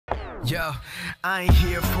Yo, I ain't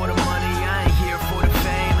here for the money, I ain't here for the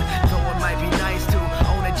fame. Though it might be nice to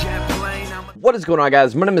own a jet plane. What is going on,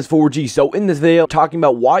 guys? My name is 4G. So in this video, I'm talking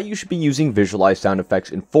about why you should be using visualized sound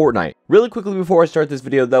effects in Fortnite. Really quickly before I start this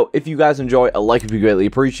video though, if you guys enjoy, a like would be greatly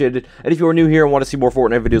appreciated. And if you are new here and want to see more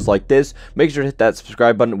Fortnite videos like this, make sure to hit that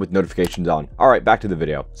subscribe button with notifications on. Alright, back to the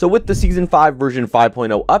video. So with the Season 5 version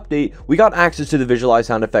 5.0 update, we got access to the visualized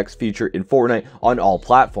sound effects feature in Fortnite on all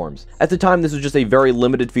platforms. At the time, this was just a very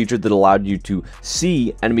limited feature that allowed you to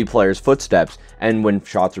see enemy players' footsteps and when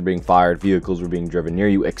shots were being fired, vehicles were being driven near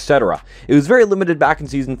you, etc. It was very limited back in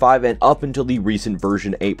Season 5 and up until the recent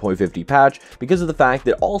version 8.50 patch because of the fact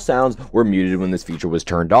that all sounds were muted when this feature was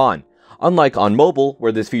turned on. Unlike on mobile,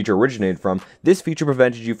 where this feature originated from, this feature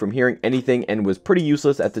prevented you from hearing anything and was pretty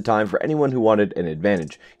useless at the time for anyone who wanted an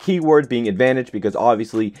advantage. Keyword being advantage because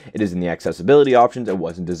obviously it is in the accessibility options and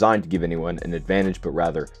wasn't designed to give anyone an advantage, but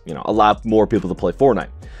rather, allow more people to play Fortnite.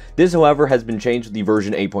 This, however, has been changed with the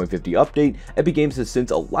version 8.50 update. Epic Games has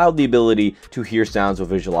since allowed the ability to hear sounds with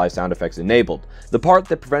visualized sound effects enabled. The part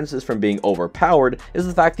that prevents this from being overpowered is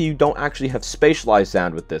the fact that you don't actually have spatialized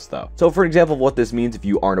sound with this though. So for example, what this means, if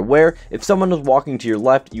you aren't aware, if someone was walking to your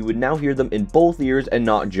left, you would now hear them in both ears and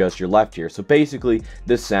not just your left ear. So basically,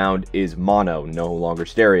 this sound is mono, no longer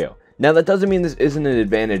stereo. Now that doesn't mean this isn't an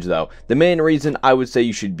advantage though. The main reason I would say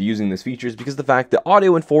you should be using this feature is because the fact that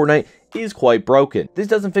audio in Fortnite is quite broken. This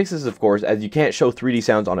doesn't fix this, of course, as you can't show 3D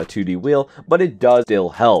sounds on a 2D wheel, but it does still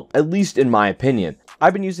help, at least in my opinion.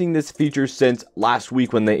 I've been using this feature since last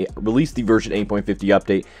week when they released the version 8.50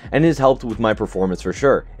 update, and it has helped with my performance for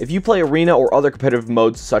sure. If you play arena or other competitive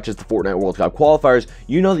modes such as the Fortnite World Cup qualifiers,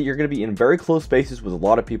 you know that you're going to be in very close spaces with a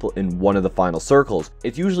lot of people in one of the final circles.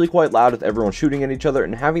 It's usually quite loud with everyone shooting at each other,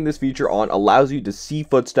 and having this feature on allows you to see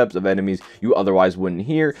footsteps of enemies you otherwise wouldn't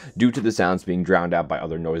hear due to the sounds being drowned out by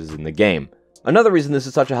other noises in the game. Another reason this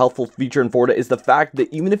is such a helpful feature in Fortnite is the fact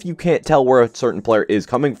that even if you can't tell where a certain player is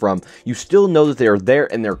coming from, you still know that they are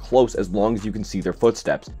there and they're close as long as you can see their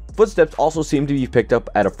footsteps. Footsteps also seem to be picked up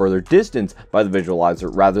at a further distance by the visualizer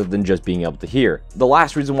rather than just being able to hear. The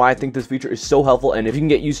last reason why I think this feature is so helpful, and if you can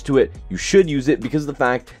get used to it, you should use it, because of the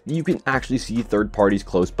fact that you can actually see third parties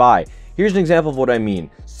close by. Here's an example of what I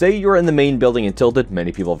mean. Say you're in the main building in Tilted,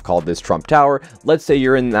 many people have called this Trump Tower. Let's say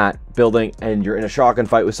you're in that building and you're in a shotgun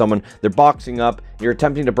fight with someone, they're boxing up, you're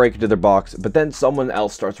attempting to break into their box, but then someone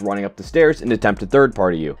else starts running up the stairs and attempt to third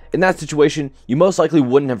party you. In that situation, you most likely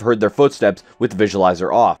wouldn't have heard their footsteps with the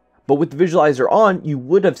visualizer off. But with the visualizer on, you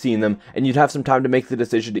would have seen them, and you'd have some time to make the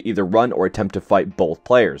decision to either run or attempt to fight both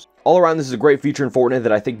players. All around, this is a great feature in Fortnite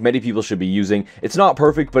that I think many people should be using. It's not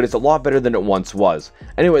perfect, but it's a lot better than it once was.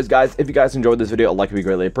 Anyways, guys, if you guys enjoyed this video, a like would be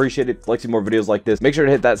greatly appreciated. If you'd like to see more videos like this, make sure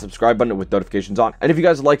to hit that subscribe button with notifications on. And if you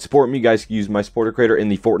guys would like to support me, you guys can use my supporter creator in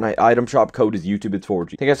the Fortnite item shop. Code is YouTube, it's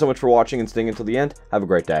 4G. Thank you guys so much for watching and staying until the end. Have a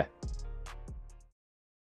great day.